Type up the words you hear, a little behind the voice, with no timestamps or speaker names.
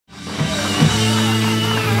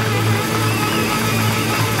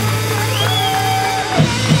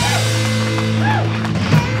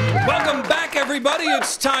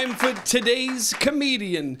time for today's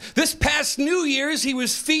comedian. This past New Year's, he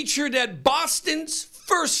was featured at Boston's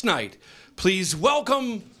first night. Please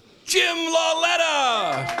welcome Jim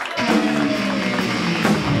Lauletta.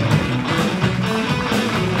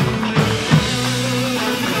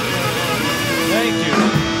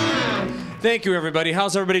 Thank you, everybody.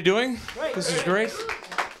 How's everybody doing? Great. This is great.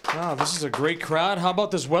 Wow, this is a great crowd. How about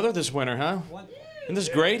this weather this winter, huh? Isn't this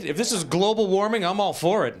great? If this is global warming, I'm all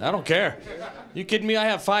for it. I don't care. You kidding me? I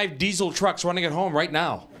have 5 diesel trucks running at home right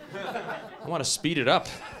now. I want to speed it up.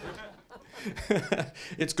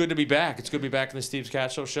 It's good to be back. It's good to be back in the Steve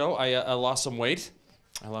Katsos Show. I lost some weight.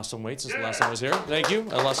 I lost some weight since the last time I was here. Thank you.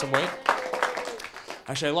 I lost some weight.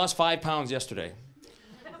 Actually, I lost 5 pounds yesterday.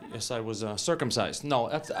 Yes, I was circumcised. No,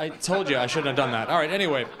 I told you I shouldn't have done that. All right,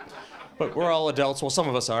 anyway. But we're all adults. Well, some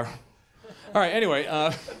of us are. All right,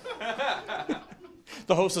 anyway.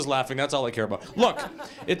 The host is laughing. That's all I care about. Look,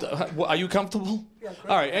 are you comfortable? Yeah,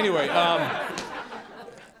 all right, anyway.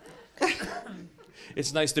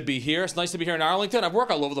 It's nice to be here. It's nice to be here in Arlington. I've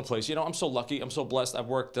worked all over the place. You know, I'm so lucky. I'm so blessed. I've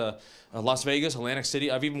worked Las Vegas, Atlantic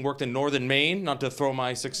City. I've even worked in northern Maine, not to throw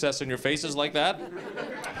my success in your faces like that.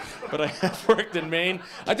 But I have worked in Maine.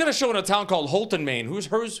 I did a show in a town called Holton, Maine. Who's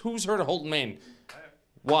heard of Holton, Maine?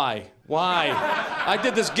 Why? I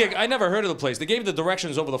did this gig. I never heard of the place. They gave me the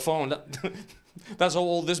directions over the phone. That's how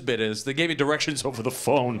old this bit is. They gave me directions over the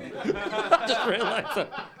phone. I just realized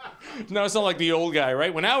that. No, it's not like the old guy,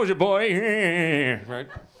 right? When I was a boy, right?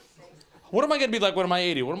 What am I going to be like when I'm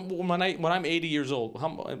 80? When I'm 80 years old?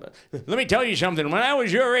 Let me tell you something. When I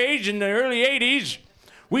was your age in the early 80s,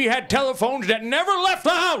 we had telephones that never left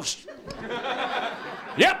the house.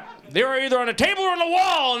 Yep. They were either on a table or on the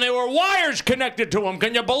wall, and there were wires connected to them.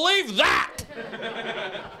 Can you believe that?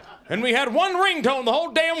 And we had one ringtone, the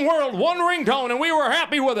whole damn world, one ringtone, and we were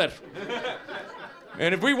happy with it.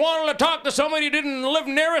 And if we wanted to talk to somebody who didn't live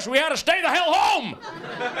near us, we had to stay the hell home.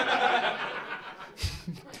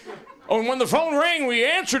 Oh, and when the phone rang, we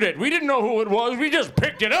answered it. We didn't know who it was. We just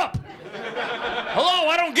picked it up. Hello,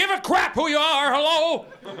 I don't give a crap who you are. Hello.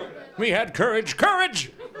 We had courage.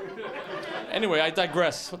 Courage. Anyway, I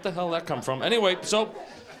digress. What the hell did that come from? Anyway, so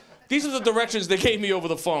these are the directions they gave me over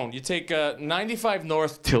the phone. You take 95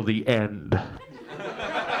 north till the end.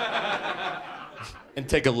 And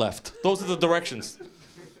take a left. Those are the directions.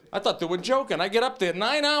 I thought they were joking. I get up there.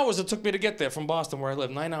 9 hours it took me to get there from Boston, where I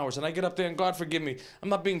live. 9 hours. And I get up there, and God forgive me, I'm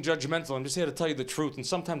not being judgmental. I'm just here to tell you the truth. And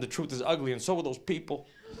sometimes the truth is ugly, and so are those people.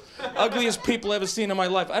 Ugliest people I've ever seen in my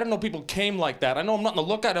life. I didn't know people came like that. I know I'm nothing to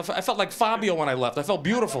look at. I felt like Fabio when I left. I felt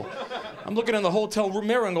beautiful. I'm looking in the hotel room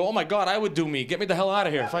mirror and go, oh my God, I would do me. Get me the hell out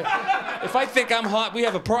of here. If I think I'm hot, we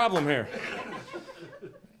have a problem here.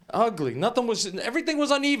 Ugly. Everything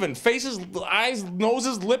was uneven. Faces, eyes,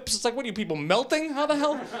 noses, lips. It's like, what are you people, melting? How the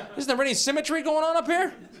hell? Isn't there any symmetry going on up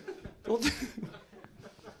here? All right.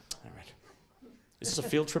 Is this a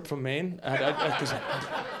field trip from Maine?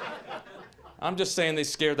 I'm just saying they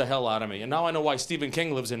scared the hell out of me. And now I know why Stephen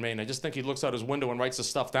King lives in Maine. I just think he looks out his window and writes the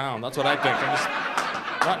stuff down. That's what I think. I'm just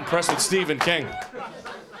not impressed with Stephen King.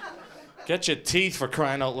 Get your teeth, for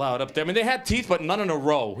crying out loud, up there. I mean, they had teeth, but none in a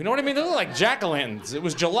row. You know what I mean? They look like jack-o'-lanterns. It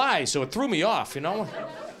was July, so it threw me off, you know?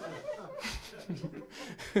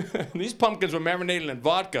 These pumpkins were marinated in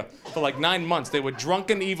vodka for like 9 months. They were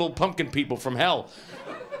drunken, evil pumpkin people from hell.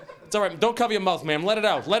 It's all right. Don't cover your mouth, ma'am. Let it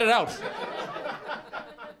out. Let it out.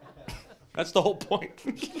 That's the whole point.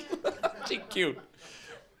 She's cute.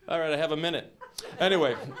 All right, I have a minute.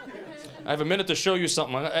 Anyway, I have a minute to show you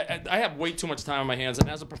something. I have way too much time on my hands, and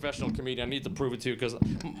as a professional comedian, I need to prove it to you, because,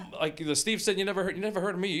 like Steve said, you never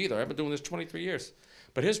heard of me either. I've been doing this 23 years.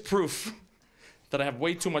 But here's proof that I have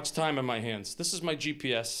way too much time in my hands. This is my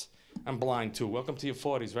GPS. I'm blind, too. Welcome to your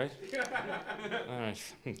 40s, right? All right.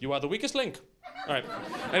 You are the weakest link. All right.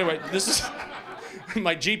 Anyway, this is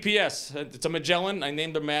my GPS. It's a Magellan. I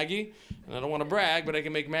named her Maggie. And I don't want to brag, but I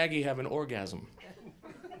can make Maggie have an orgasm.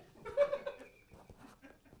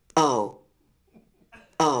 Oh.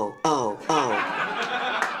 Oh, oh, oh.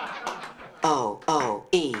 Oh, oh,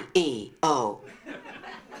 E, O.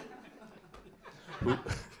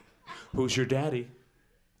 Who's your daddy?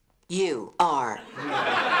 You are.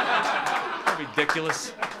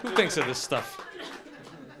 Ridiculous. Who thinks of this stuff?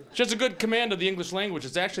 She has a good command of the English language.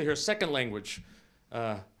 It's actually her second language.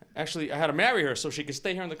 Actually, I had to marry her so she could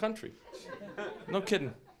stay here in the country. No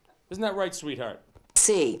kidding. Isn't that right, sweetheart?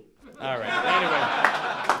 C. All right. Anyway.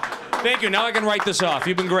 Thank you. Now I can write this off.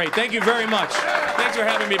 You've been great. Thank you very much. Thanks for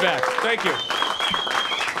having me back. Thank you.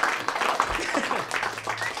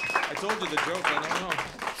 I told you the joke. I don't know.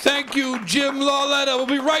 Thank you, Jim Lauletta. We'll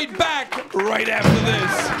be right back right after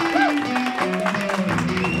this.